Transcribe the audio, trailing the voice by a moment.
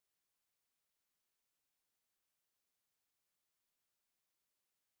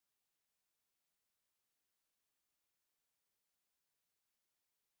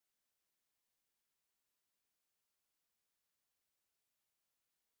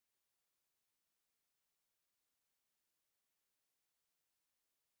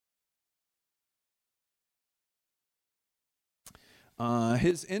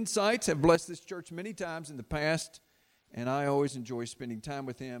His insights have blessed this church many times in the past, and I always enjoy spending time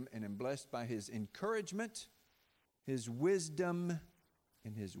with him and am blessed by his encouragement, his wisdom,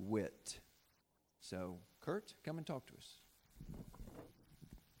 and his wit. So, Kurt, come and talk to us.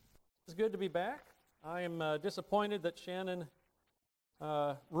 It's good to be back. I am disappointed that Shannon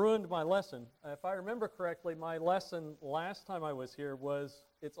ruined my lesson. If I remember correctly, my lesson last time I was here was,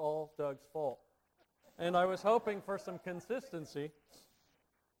 it's all Doug's fault. And I was hoping for some consistency.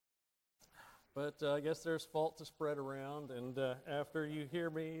 But I guess there's fault to spread around, and after you hear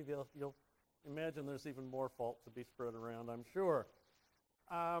me, you'll imagine there's even more fault to be spread around, I'm sure.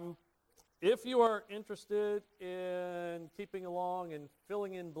 If you are interested in keeping along and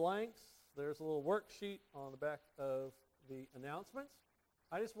filling in blanks, there's a little worksheet on the back of the announcements.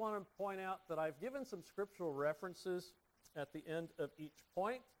 I just want to point out that I've given some scriptural references at the end of each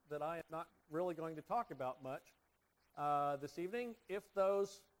point that I am not really going to talk about much this evening. If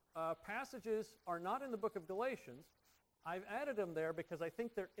those passages are not in the book of Galatians, I've added them there because I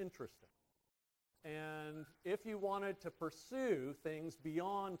think they're interesting. And if you wanted to pursue things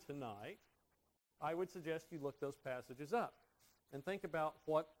beyond tonight, I would suggest you look those passages up and think about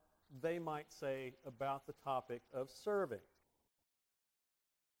what they might say about the topic of serving.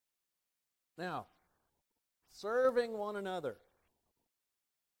 Now, serving one another.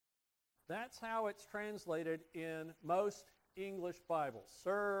 That's how it's translated in most English Bibles.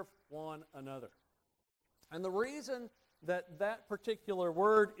 Serve one another. And the reason that that particular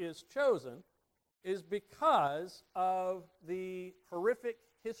word is chosen is because of the horrific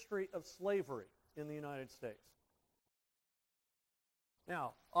history of slavery in the United States.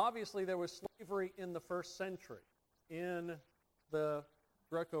 Now, obviously there was slavery in the first century in the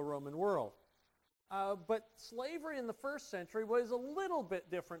Greco-Roman world. But slavery in the first century was a little bit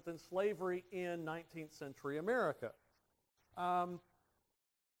different than slavery in 19th century America.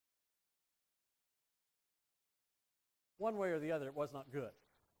 One way or the other, it was not good.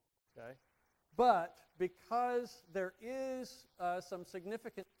 Okay? But because there is some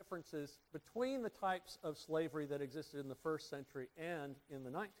significant differences between the types of slavery that existed in the first century and in the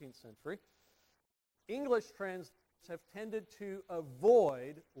 19th century, English translators have tended to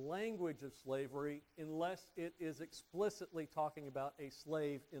avoid language of slavery unless it is explicitly talking about a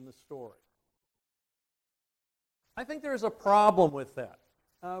slave in the story. I think there's a problem with that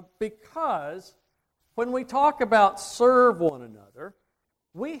because when we talk about serve one another,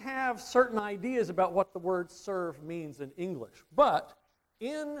 we have certain ideas about what the word serve means in English. But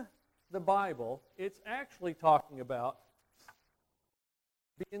in the Bible, it's actually talking about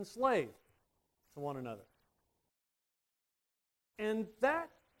being enslaved to one another. And that,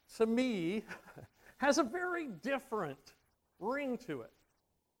 to me, has a very different ring to it.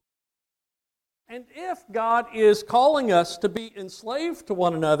 And if God is calling us to be enslaved to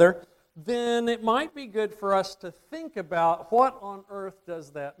one another, then it might be good for us to think about what on earth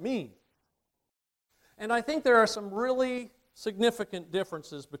does that mean. And I think there are some really significant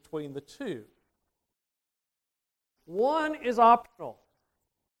differences between the two. One is optional,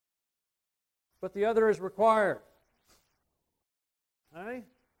 but the other is required. Okay?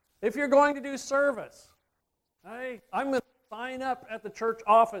 If you're going to do service, okay, I'm going to sign up at the church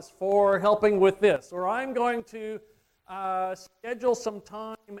office for helping with this, or I'm going to schedule some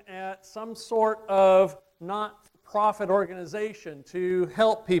time at some sort of not-for-profit organization to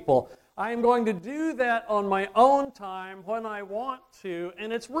help people. I am going to do that on my own time when I want to,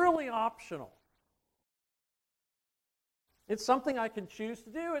 and it's really optional. It's something I can choose to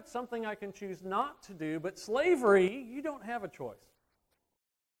do. It's something I can choose not to do. But slavery, you don't have a choice.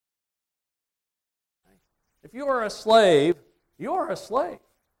 If you are a slave, you are a slave.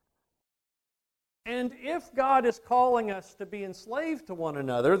 And if God is calling us to be enslaved to one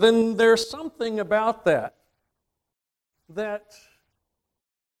another, then there's something about that that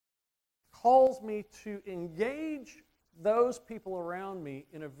calls me to engage those people around me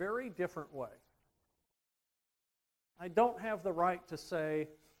in a very different way. I don't have the right to say,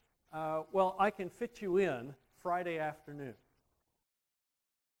 well, I can fit you in Friday afternoon.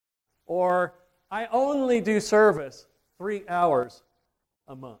 Or, I only do service 3 hours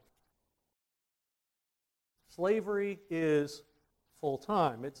a month. Slavery is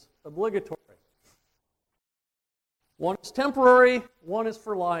full-time. It's obligatory. One is temporary, one is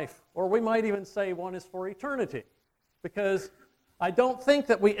for life. Or we might even say one is for eternity. Because I don't think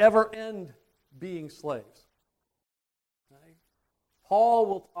that we ever end being slaves. Okay? Paul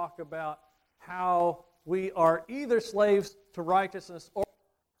will talk about how we are either slaves to righteousness or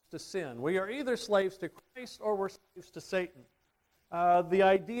to sin. We are either slaves to Christ or we're slaves to Satan. The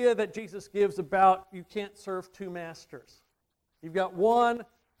idea that Jesus gives about you can't serve two masters. You've got one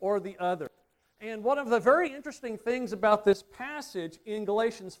or the other. And one of the very interesting things about this passage in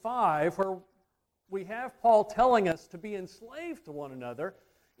Galatians 5, where we have Paul telling us to be enslaved to one another,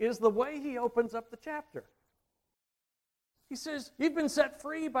 is the way he opens up the chapter. He says, you've been set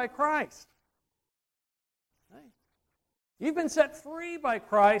free by Christ. Right? You've been set free by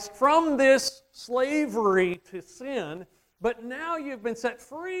Christ from this slavery to sin, but now you've been set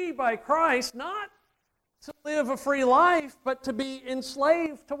free by Christ not to live a free life, but to be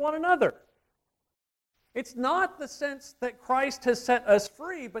enslaved to one another. It's not the sense that Christ has set us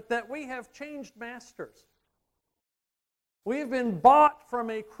free, but that we have changed masters. We have been bought from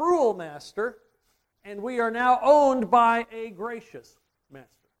a cruel master, and we are now owned by a gracious master.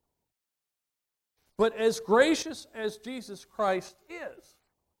 But as gracious as Jesus Christ is,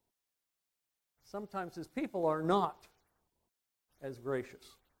 sometimes his people are not as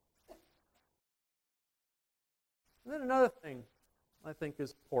gracious. And then another thing I think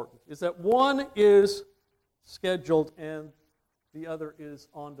is important is that one is scheduled and the other is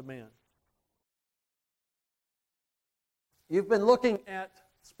on demand. You've been looking at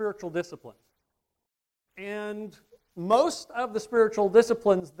spiritual disciplines. And most of the spiritual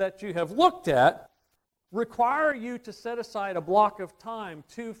disciplines that you have looked at require you to set aside a block of time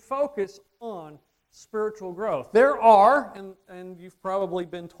to focus on spiritual growth. There are, and you've probably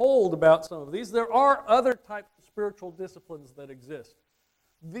been told about some of these, there are other types of spiritual disciplines that exist.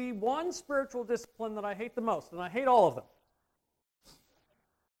 The one spiritual discipline that I hate the most, and I hate all of them,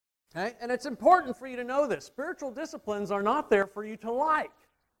 okay? And it's important for you to know this. Spiritual disciplines are not there for you to like.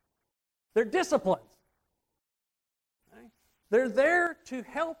 They're disciplines. Okay? They're there to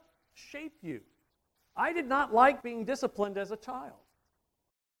help shape you. I did not like being disciplined as a child.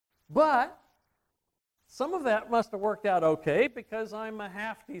 But some of that must have worked out okay because I'm a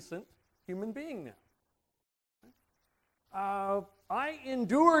half-decent human being now. I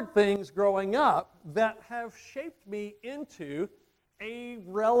endured things growing up that have shaped me into a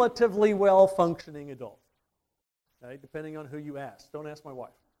relatively well-functioning adult. Okay? Depending on who you ask. Don't ask my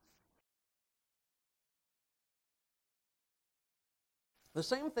wife. The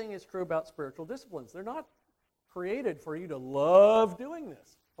same thing is true about spiritual disciplines. They're not created for you to love doing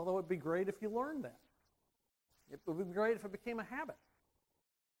this, although it would be great if you learned that. It would be great if it became a habit.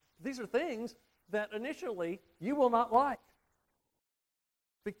 These are things that initially you will not like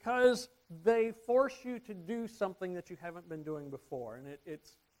because they force you to do something that you haven't been doing before, and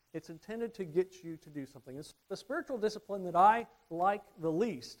it's intended to get you to do something. The spiritual discipline that I like the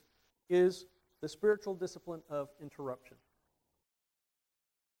least is the spiritual discipline of interruption.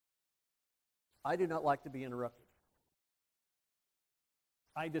 I do not like to be interrupted.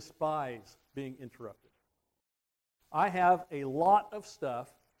 I despise being interrupted. I have a lot of stuff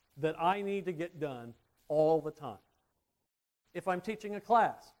that I need to get done all the time. If I'm teaching a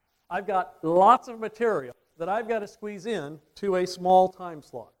class, I've got lots of material that I've got to squeeze in to a small time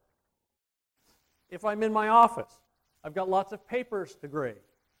slot. If I'm in my office, I've got lots of papers to grade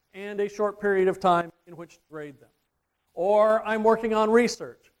and a short period of time in which to grade them. Or I'm working on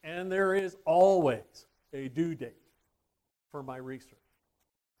research, and there is always a due date for my research.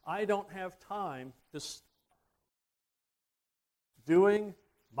 I don't have time to stop doing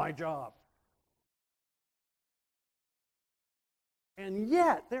my job. And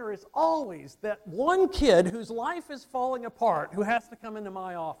yet, there is always that one kid whose life is falling apart who has to come into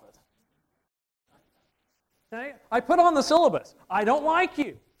my office. Okay? I put on the syllabus. I don't like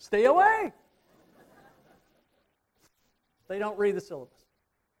you. Stay away. They don't read the syllabus.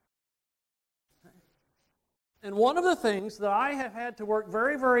 Okay? And one of the things that I have had to work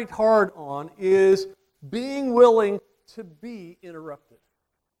very, very hard on is being willing to be interrupted.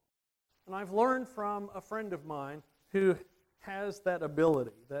 And I've learned from a friend of mine who has that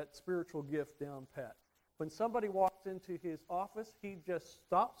ability, that spiritual gift down pat. When somebody walks into his office, he just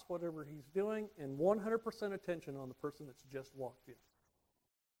stops whatever he's doing and 100% attention on the person that's just walked in.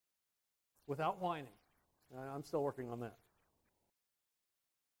 Without whining. I'm still working on that.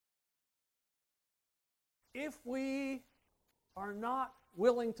 If we are not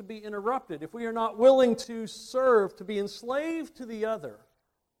willing to be interrupted, if we are not willing to serve, to be enslaved to the other,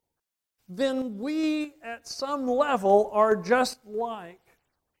 then we, at some level, are just like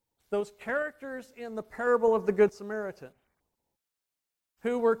those characters in the parable of the Good Samaritan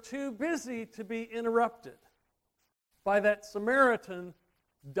who were too busy to be interrupted by that Samaritan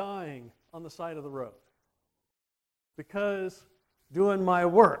dying on the side of the road because doing my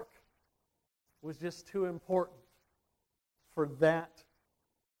work was just too important for that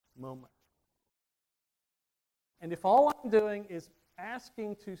moment. And if all I'm doing is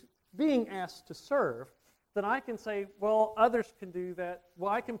being asked to serve, then I can say, well, others can do that.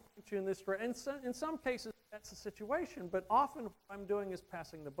 Well, I can point you in this direction. And so, in some cases, that's the situation, but often what I'm doing is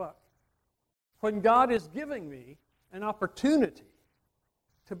passing the buck. When God is giving me an opportunity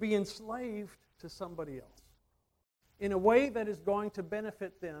to be enslaved to somebody else in a way that is going to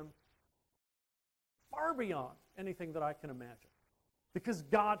benefit them far beyond anything that I can imagine, because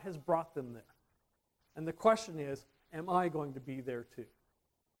God has brought them there. And the question is, am I going to be there too?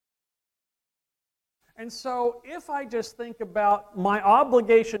 And so if I just think about my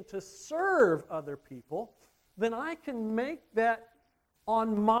obligation to serve other people, then I can make that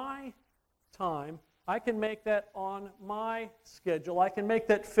on my time. I can make that on my schedule. I can make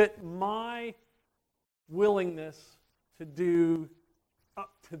that fit my willingness to do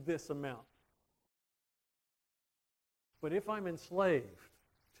up to this amount. But if I'm enslaved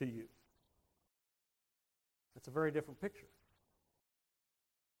to you, that's a very different picture.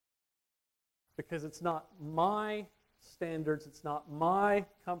 Because it's not my standards, it's not my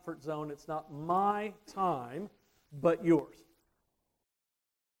comfort zone, it's not my time, but yours.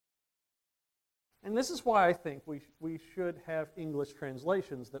 And this is why I think we should have English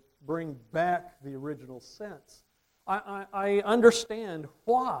translations that bring back the original sense. I understand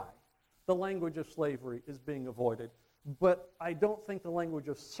why the language of slavery is being avoided, but I don't think the language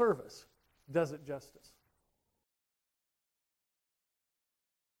of service does it justice.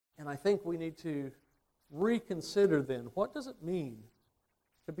 And I think we need to reconsider then, what does it mean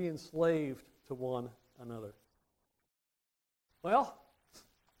to be enslaved to one another? Well,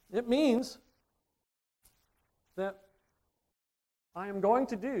 it means that I am going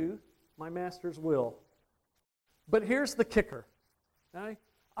to do my master's will. But here's the kicker. Okay?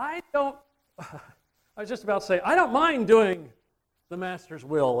 I was just about to say, I don't mind doing the master's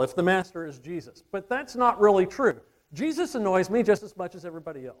will if the master is Jesus. But that's not really true. Jesus annoys me just as much as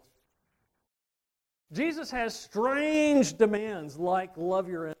everybody else. Jesus has strange demands like love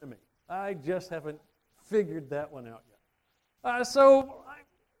your enemy. I just haven't figured that one out yet.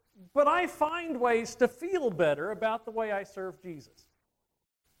 But I find ways to feel better about the way I serve Jesus.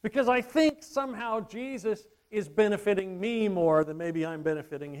 Because I think somehow Jesus is benefiting me more than maybe I'm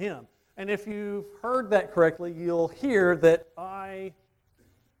benefiting him. And if you've heard that correctly, you'll hear that I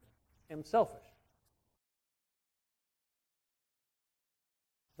am selfish.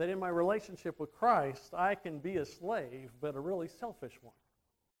 That in my relationship with Christ, I can be a slave, but a really selfish one.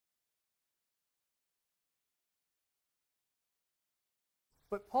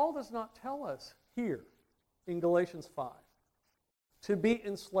 But Paul does not tell us here in Galatians 5 to be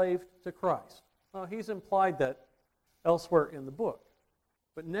enslaved to Christ. Well, he's implied that elsewhere in the book.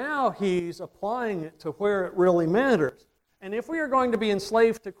 But now he's applying it to where it really matters. And if we are going to be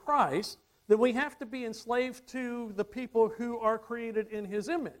enslaved to Christ, then we have to be enslaved to the people who are created in his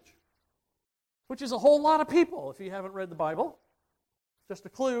image, which is a whole lot of people if you haven't read the Bible. Just a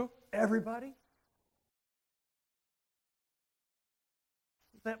clue, everybody.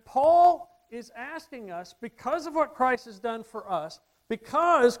 That Paul is asking us, because of what Christ has done for us,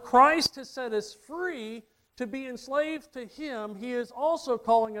 because Christ has set us free to be enslaved to him, he is also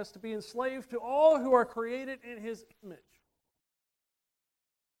calling us to be enslaved to all who are created in his image.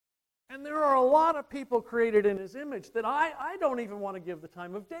 And there are a lot of people created in his image that I don't even want to give the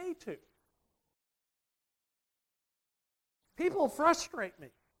time of day to. People frustrate me.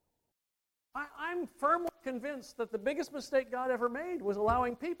 I'm firmly convinced that the biggest mistake God ever made was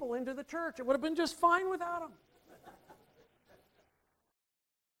allowing people into the church. It would have been just fine without them.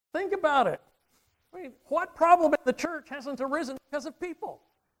 Think about it. I mean, what problem in the church hasn't arisen because of people?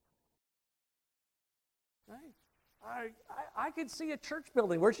 Right? I could see a church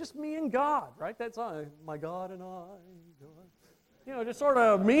building where it's just me and God, right? That's my God and I. You know, just sort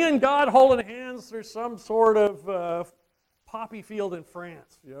of me and God holding hands through some sort of poppy field in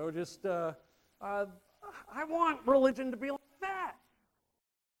France. You know, just I want religion to be like that.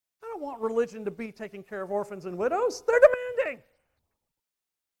 I don't want religion to be taking care of orphans and widows. They're demanding.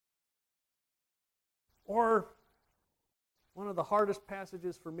 Or one of the hardest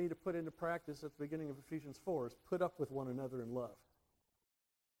passages for me to put into practice at the beginning of Ephesians 4 is put up with one another in love.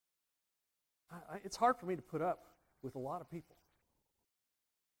 It's hard for me to put up with a lot of people.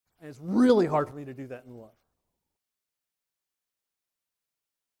 And it's really hard for me to do that in love.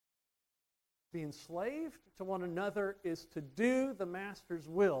 Being enslaved to one another is to do the master's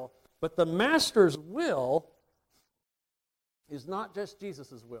will. But the master's will is not just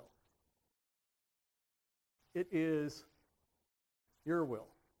Jesus' will. It is your will.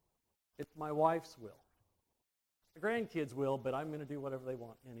 It's my wife's will. My grandkids' will, but I'm going to do whatever they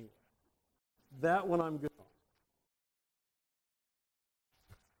want anyway. That one I'm good on.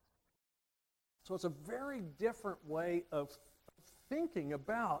 So it's a very different way of thinking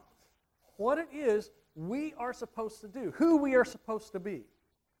about what it is we are supposed to do, who we are supposed to be,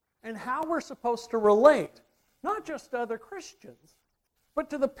 and how we're supposed to relate, not just to other Christians, but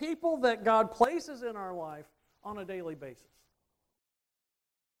to the people that God places in our life on a daily basis.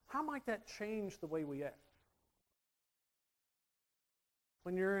 How might that change the way we act?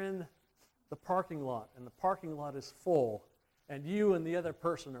 When you're in the parking lot and the parking lot is full and you and the other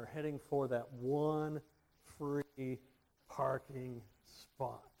person are heading for that one free parking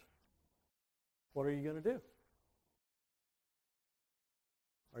spot, what are you going to do?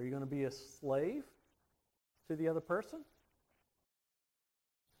 Are you going to be a slave to the other person?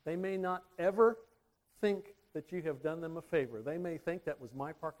 They may not ever think that you have done them a favor. They may think that was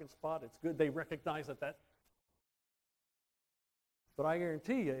my parking spot. It's good. They recognize that. But I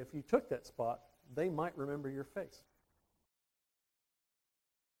guarantee you, if you took that spot, they might remember your face.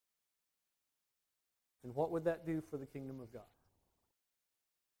 And what would that do for the kingdom of God?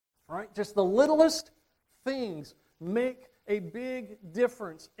 Right? Just the littlest things make a big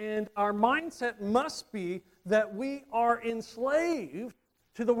difference. And our mindset must be that we are enslaved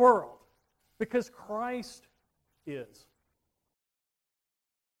to the world because Christ is.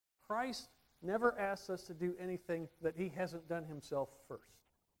 Christ never asks us to do anything that he hasn't done himself first.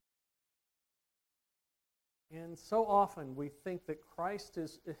 And so often we think that Christ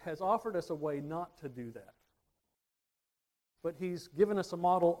has offered us a way not to do that. But he's given us a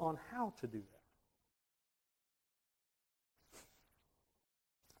model on how to do that.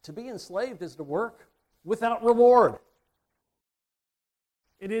 To be enslaved is to work without reward.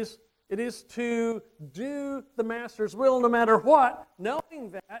 It is to do the master's will no matter what, knowing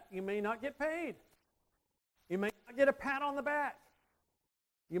that you may not get paid. You may not get a pat on the back.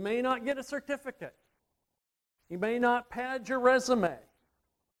 You may not get a certificate. You may not pad your resume.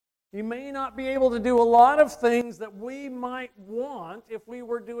 You may not be able to do a lot of things that we might want if we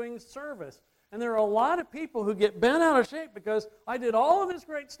were doing service. And there are a lot of people who get bent out of shape because I did all of this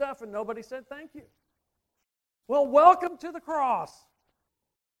great stuff and nobody said thank you. Well, welcome to the cross.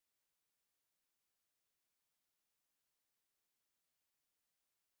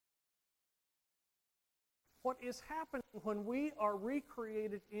 What is happening when we are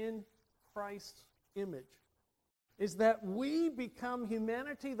recreated in Christ's image is that we become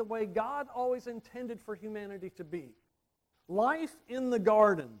humanity the way God always intended for humanity to be. Life in the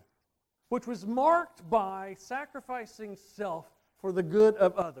garden, which was marked by sacrificing self for the good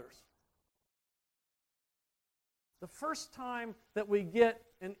of others. The first time that we get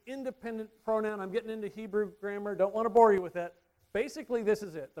an independent pronoun, I'm getting into Hebrew grammar, don't want to bore you with that. Basically, this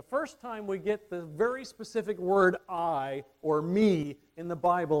is it. The first time we get the very specific word I or me in the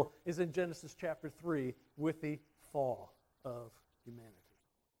Bible is in Genesis chapter 3 with the fall of humanity.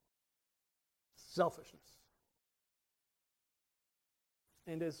 Selfishness.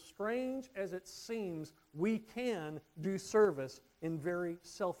 And as strange as it seems, we can do service in very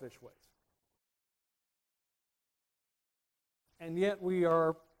selfish ways. And yet we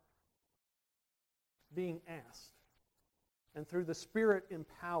are being asked, and through the Spirit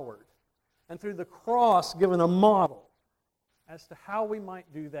empowered, and through the cross given a model as to how we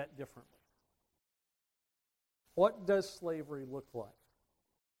might do that differently. What does slavery look like?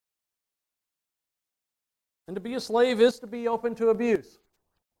 And to be a slave is to be open to abuse.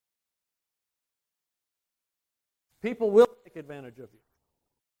 People will take advantage of you.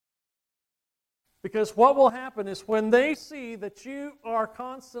 Because what will happen is when they see that you are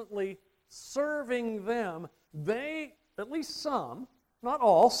constantly serving them, they, at least some, not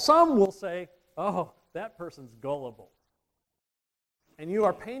all, some will say, oh, that person's gullible. And you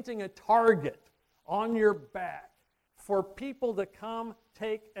are painting a target on your back for people to come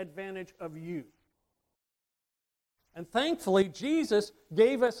take advantage of you. And thankfully, Jesus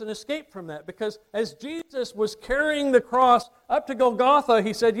gave us an escape from that, because as Jesus was carrying the cross up to Golgotha,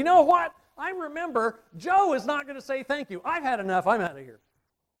 he said, you know what? I remember Joe is not going to say thank you. I've had enough. I'm out of here.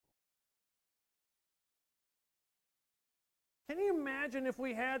 Can you imagine if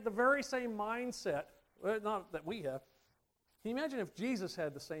we had the very same mindset? Well, not that we have. Can you imagine if Jesus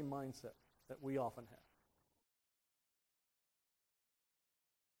had the same mindset that we often have?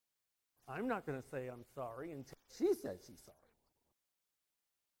 I'm not going to say I'm sorry until she says she's sorry.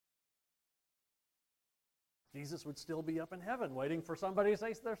 Jesus would still be up in heaven waiting for somebody to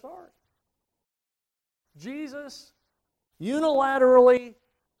say they're sorry. Jesus unilaterally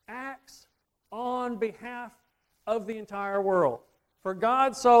acts on behalf of the entire world. For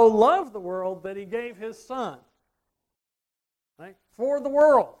God so loved the world that he gave his Son. Right? For the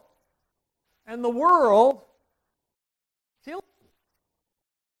world. And the world killed him.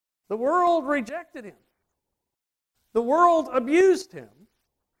 The world rejected him. The world abused him.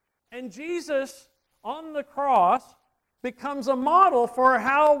 And Jesus on the cross becomes a model for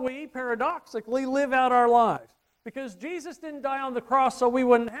how we, paradoxically, live out our lives. Because Jesus didn't die on the cross so we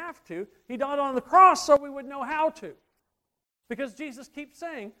wouldn't have to. He died on the cross so we would know how to. Because Jesus keeps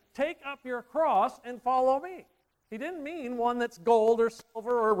saying, take up your cross and follow me. He didn't mean one that's gold or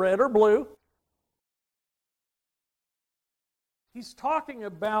silver or red or blue. He's talking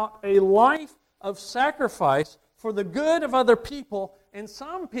about a life of sacrifice for the good of other people, and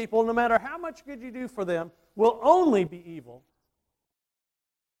some people, no matter how much good you do for them, will only be evil.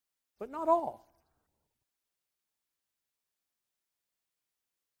 But not all.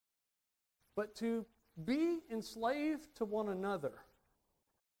 But to be enslaved to one another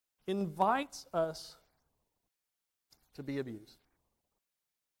invites us to be abused.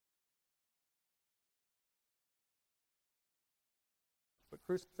 But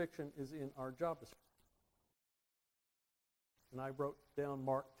crucifixion is in our job description. And I wrote down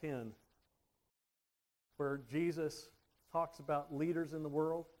Mark 10, where Jesus talks about leaders in the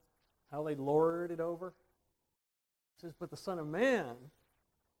world, how they lord it over. He says, but the Son of Man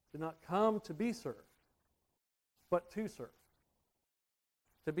did not come to be served, but to serve,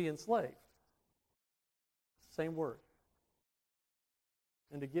 to be enslaved. Same word.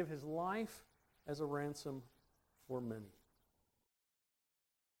 And to give his life as a ransom for many.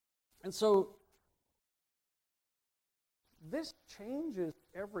 And so, this changes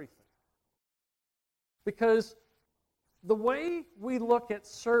everything. Because the way we look at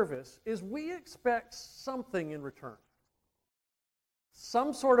service is we expect something in return.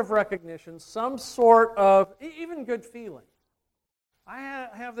 Some sort of recognition, some sort of, even good feeling. I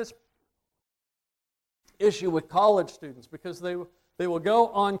have this issue with college students because they will go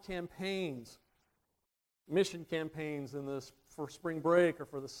on campaigns, mission campaigns for spring break or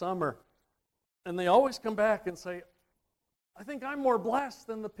for the summer, and they always come back and say, I think I'm more blessed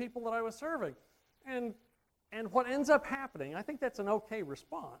than the people that I was serving. And what ends up happening, I think that's an okay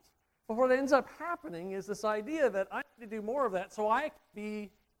response, but what ends up happening is this idea that I need to do more of that so I can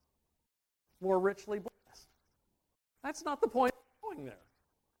be more richly blessed. That's not the point of going there.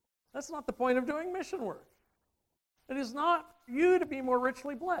 That's not the point of doing mission work. It is not you to be more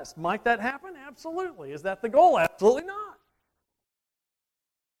richly blessed. Might that happen? Absolutely. Is that the goal? Absolutely not.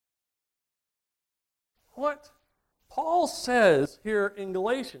 What Paul says here in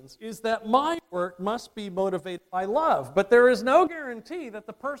Galatians is that my work must be motivated by love, but there is no guarantee that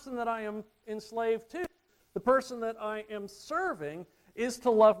the person that I am enslaved to, the person that I am serving, is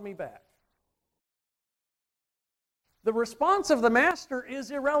to love me back. The response of the master is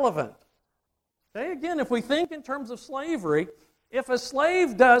irrelevant. Okay, again, if we think in terms of slavery, if a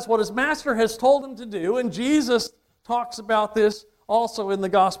slave does what his master has told him to do, and Jesus talks about this also in the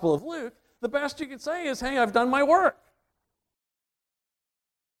Gospel of Luke, the best you could say is, hey, I've done my work.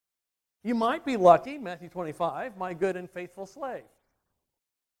 You might be lucky, Matthew 25, my good and faithful slave.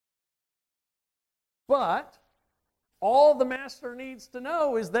 But all the master needs to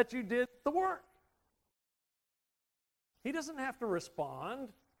know is that you did the work. He doesn't have to respond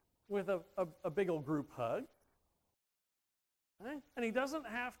with a big old group hug. Okay? And he doesn't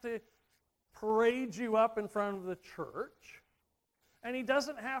have to parade you up in front of the church. And he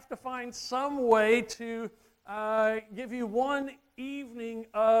doesn't have to find some way to give you one evening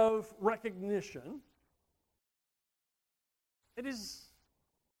of recognition. It is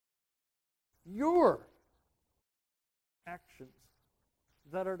your actions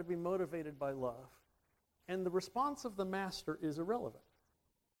that are to be motivated by love. And the response of the master is irrelevant.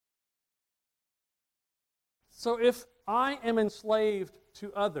 So if I am enslaved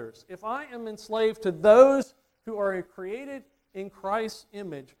to others, if I am enslaved to those who are created in Christ's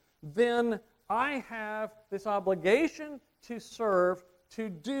image, then I have this obligation to serve,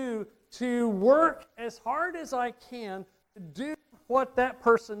 to work as hard as I can to do what that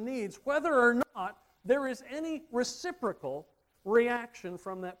person needs, whether or not there is any reciprocal reaction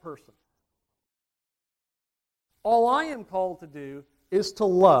from that person. All I am called to do is to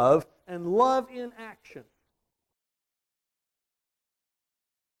love, and love in action.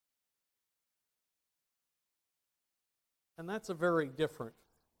 And that's a very different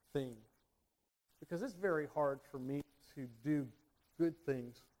thing. Because it's very hard for me to do good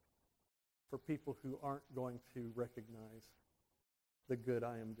things for people who aren't going to recognize the good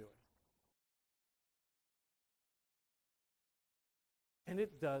I am doing. And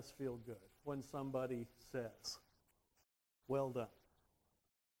it does feel good when somebody says, well done.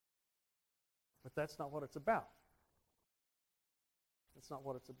 But that's not what it's about. That's not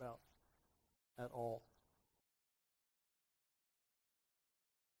what it's about at all.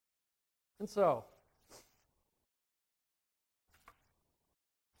 And so,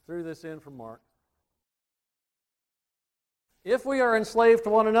 threw this in from Mark. If we are enslaved to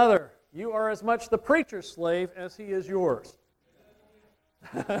one another, you are as much the preacher's slave as he is yours.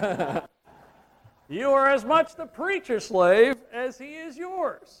 You are as much the preacher's slave as he is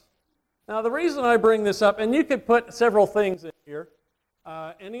yours. Now, the reason I bring this up, and you could put several things in here,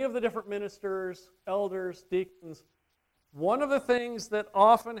 any of the different ministers, elders, deacons, one of the things that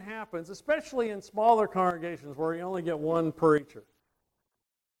often happens, especially in smaller congregations where you only get one preacher,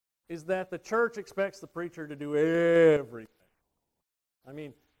 is that the church expects the preacher to do everything. I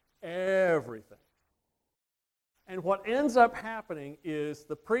mean, everything. And what ends up happening is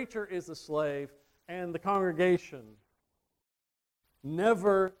the preacher is a slave and the congregation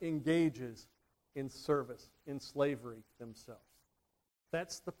never engages in service, in slavery themselves.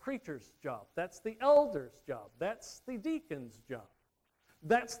 That's the preacher's job. That's the elder's job. That's the deacon's job.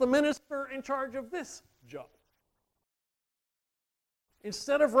 That's the minister in charge of this job.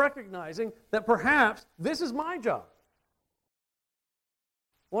 Instead of recognizing that perhaps this is my job.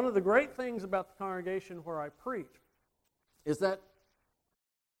 One of the great things about the congregation where I preach is that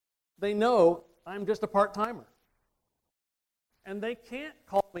they know I'm just a part-timer. And they can't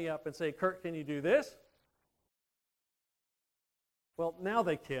call me up and say, Kurt, can you do this? Well, now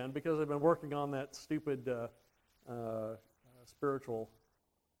they can because I've been working on that stupid spiritual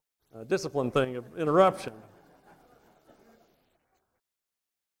discipline thing of interruption.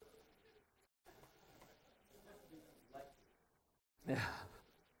 Yeah.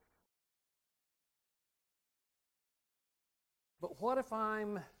 But what if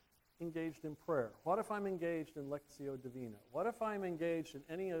I'm engaged in prayer? What if I'm engaged in Lectio Divina? What if I'm engaged in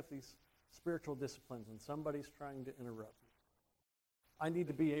any of these spiritual disciplines and somebody's trying to interrupt me? I need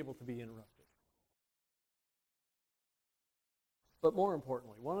to be able to be interrupted. But more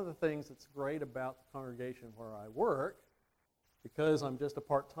importantly, one of the things that's great about the congregation where I work, because I'm just a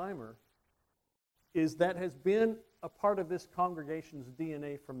part-timer, is that has been a part of this congregation's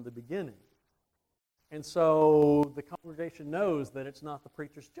DNA from the beginning. And so the congregation knows that it's not the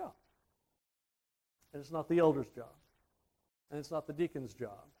preacher's job. And it's not the elder's job. And it's not the deacon's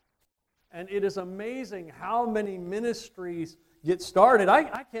job. And it is amazing how many ministries get started.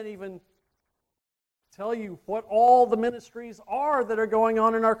 I can't even tell you what all the ministries are that are going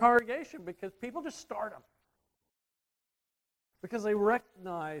on in our congregation because people just start them. Because they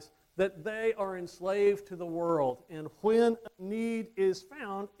recognize that they are enslaved to the world. And when a need is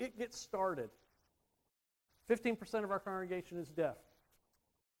found, it gets started. 15% of our congregation is deaf.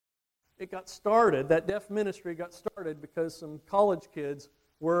 It got started, that deaf ministry got started because some college kids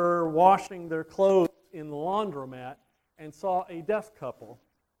were washing their clothes in the laundromat and saw a deaf couple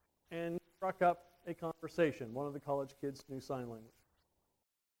and struck up a conversation. One of the college kids knew sign language.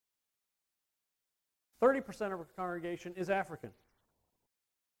 30% of our congregation is African.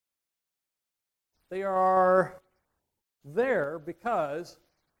 They are there because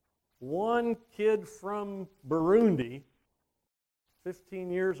one kid from Burundi,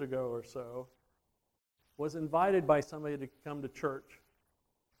 15 years ago or so, was invited by somebody to come to church.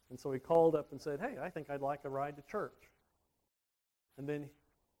 And so he called up and said, hey, I think I'd like a ride to church. And then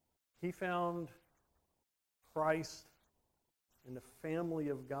he found Christ and the family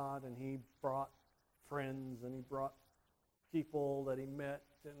of God, and he brought friends, and he brought people that he met,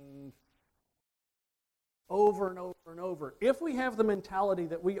 and over and over and over. If we have the mentality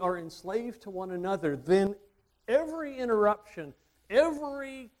that we are enslaved to one another, then every interruption,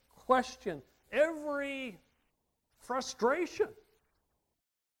 every question, every frustration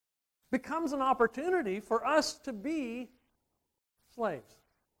becomes an opportunity for us to be slaves.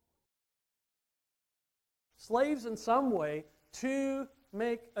 Slaves in some way to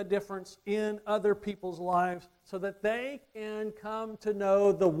make a difference in other people's lives so that they can come to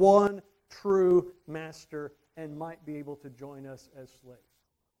know the one true master and might be able to join us as slaves.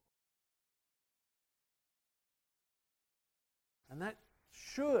 And that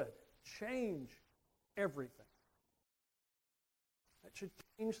should change everything. That should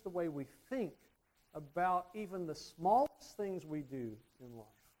change the way we think about even the smallest things we do in life.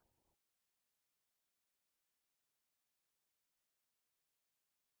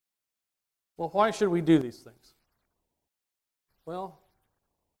 Well, why should we do these things? Well,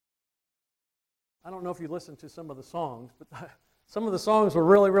 I don't know if you listened to some of the songs, but some of the songs were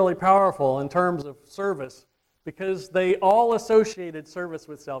really, really powerful in terms of service because they all associated service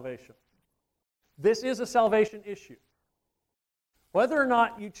with salvation. This is a salvation issue. Whether or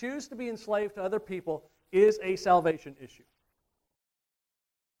not you choose to be enslaved to other people is a salvation issue.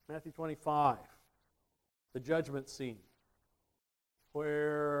 Matthew 25, the judgment scene,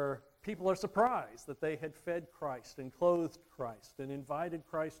 where people are surprised that they had fed Christ and clothed Christ and invited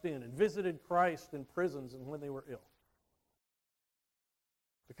Christ in and visited Christ in prisons and when they were ill.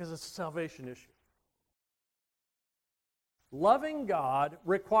 Because it's a salvation issue. Loving God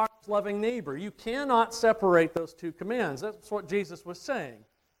requires loving neighbor. You cannot separate those two commands. That's what Jesus was saying.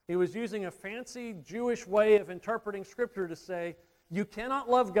 He was using a fancy Jewish way of interpreting Scripture to say, you cannot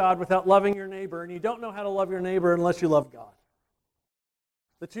love God without loving your neighbor, and you don't know how to love your neighbor unless you love God.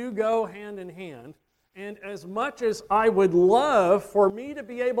 The two go hand in hand, and as much as I would love for me to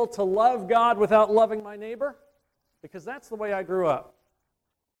be able to love God without loving my neighbor, because that's the way I grew up.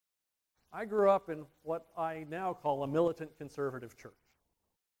 I grew up in what I now call a militant conservative church.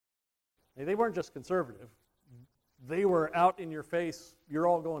 Now, they weren't just conservative. They were out in your face, you're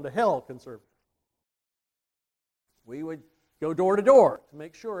all going to hell conservative. We would go door to door to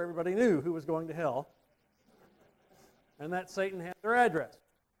make sure everybody knew who was going to hell and that Satan had their address.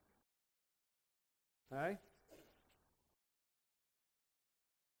 Okay?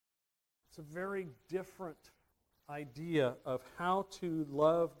 It's a very different idea of how to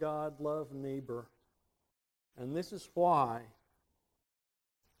love God, love neighbor. And this is why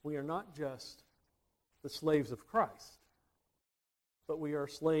we are not just the slaves of Christ, but we are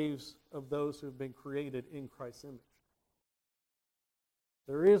slaves of those who have been created in Christ's image.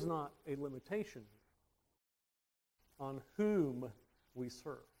 There is not a limitation on whom we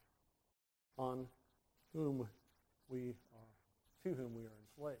serve, on whom we are, to whom we are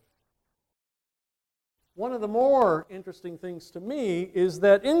enslaved. One of the more interesting things to me is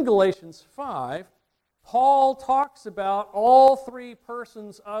that in Galatians 5, Paul talks about all three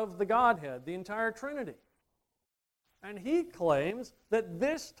persons of the Godhead, the entire Trinity. And he claims that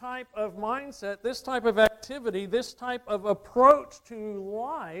this type of mindset, this type of activity, this type of approach to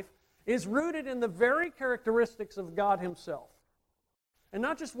life is rooted in the very characteristics of God Himself. And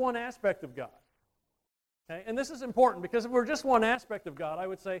not just one aspect of God. Okay? And this is important because if we're just one aspect of God, I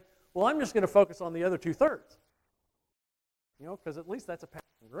would say, well, I'm just going to focus on the other 2/3. Because at least that's a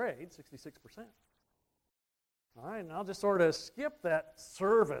passing grade, 66%. All right, and I'll just sort of skip that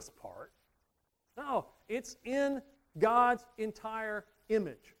service part. No, it's in God's entire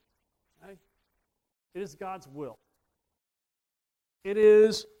image. Okay? It is God's will. It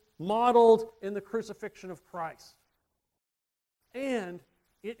is modeled in the crucifixion of Christ. And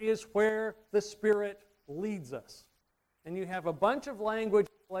it is where the Spirit leads us. And you have a bunch of language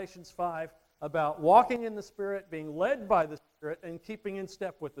in Galatians 5 about walking in the Spirit, being led by the Spirit, and keeping in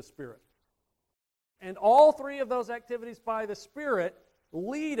step with the Spirit. And all three of those activities by the Spirit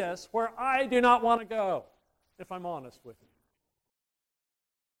lead us where I do not want to go, if I'm honest with you.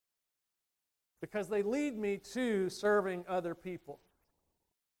 Because they lead me to serving other people.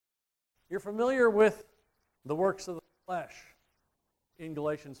 You're familiar with the works of the flesh in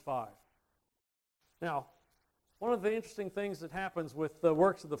Galatians 5. Now, one of the interesting things that happens with the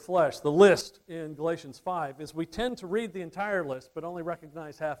works of the flesh, the list in Galatians 5, is we tend to read the entire list but only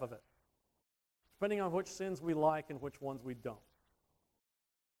recognize half of it, depending on which sins we like and which ones we don't.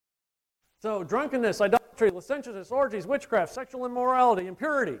 So, drunkenness, idolatry, licentiousness, orgies, witchcraft, sexual immorality,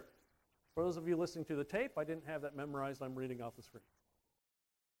 impurity. For those of you listening to the tape, I didn't have that memorized. I'm reading off the screen.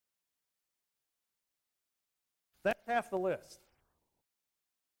 That's half the list.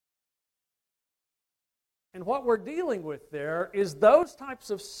 And what we're dealing with there is those types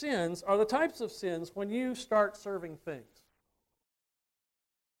of sins are the types of sins when you start serving things.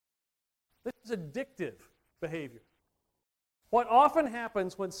 This is addictive behavior. What often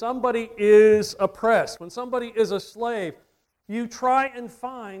happens when somebody is oppressed, when somebody is a slave, you try and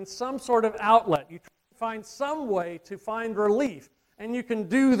find some sort of outlet. You try and find some way to find relief. And you can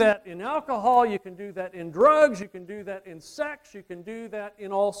do that in alcohol, you can do that in drugs, you can do that in sex, you can do that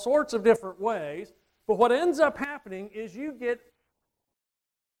in all sorts of different ways. But what ends up happening is you get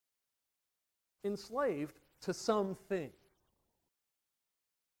enslaved to something.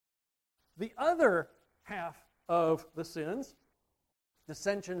 The other half of the sins,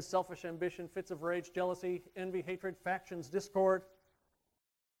 dissension, selfish ambition, fits of rage, jealousy, envy, hatred, factions, discord,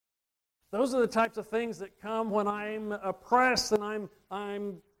 those are the types of things that come when I'm oppressed and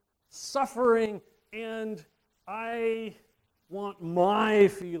I'm suffering and I want my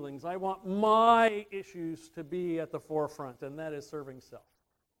feelings, I want my issues to be at the forefront, and that is serving self.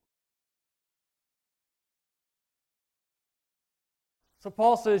 So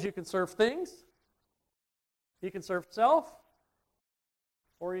Paul says you can serve things, you can serve self,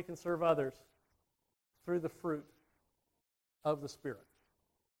 or you can serve others through the fruit of the Spirit.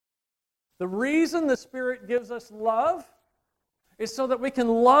 The reason the Spirit gives us love is so that we can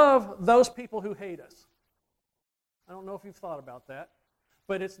love those people who hate us. I don't know if you've thought about that,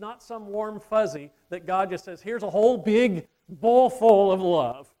 but it's not some warm fuzzy that God just says, here's a whole big bowl full of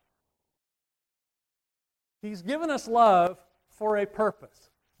love. He's given us love for a purpose,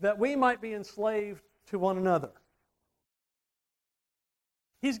 that we might be enslaved to one another.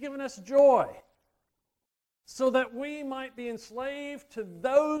 He's given us joy so that we might be enslaved to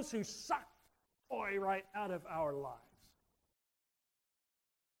those who suck joy right out of our lives.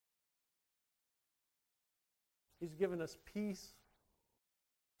 He's given us peace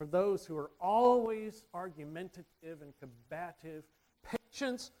for those who are always argumentative and combative,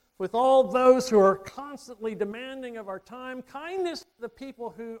 patience with all those who are constantly demanding of our time, kindness to the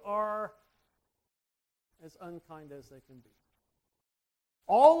people who are as unkind as they can be.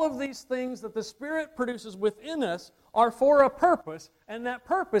 All of these things that the Spirit produces within us are for a purpose, and that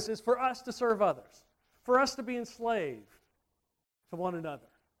purpose is for us to serve others, for us to be enslaved to one another.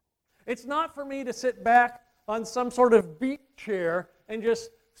 It's not for me to sit back on some sort of beach chair and just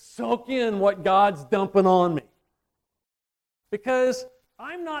soak in what God's dumping on me. Because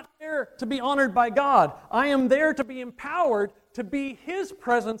I'm not there to be honored by God. I am there to be empowered to be His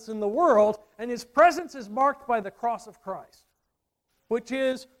presence in the world, and His presence is marked by the cross of Christ, which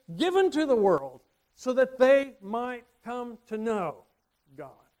is given to the world so that they might come to know God.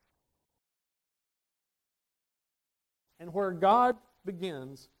 And where God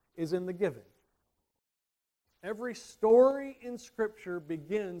begins is in the giving. Every story in Scripture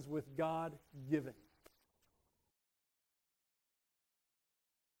begins with God giving.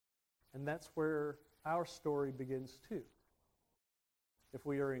 And that's where our story begins too, if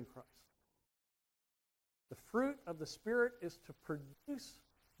we are in Christ. The fruit of the Spirit is to produce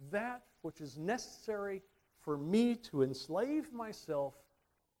that which is necessary for me to enslave myself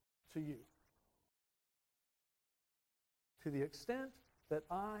to you, to the extent that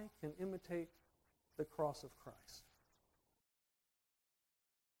I can imitate the cross of Christ.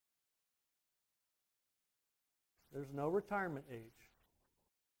 There's no retirement age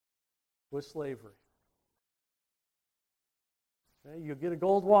with slavery. Okay, you get a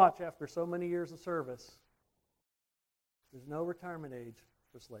gold watch after so many years of service. There's no retirement age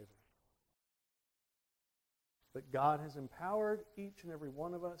for slavery. But God has empowered each and every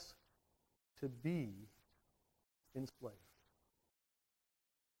one of us to be enslaved.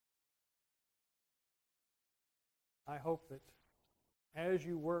 I hope that as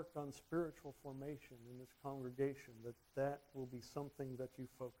you work on spiritual formation in this congregation, that will be something that you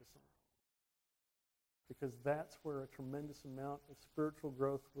focus on. Because that's where a tremendous amount of spiritual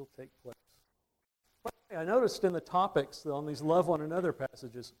growth will take place. I noticed in the topics on these love one another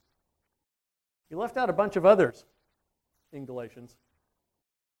passages, you left out a bunch of others in Galatians.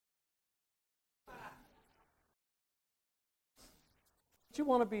 But you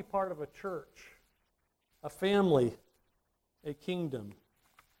want to be part of a church, a family, a kingdom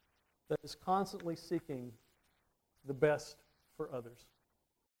that is constantly seeking the best for others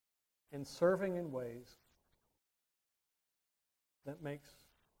and serving in ways that makes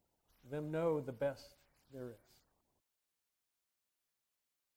them know the best there is.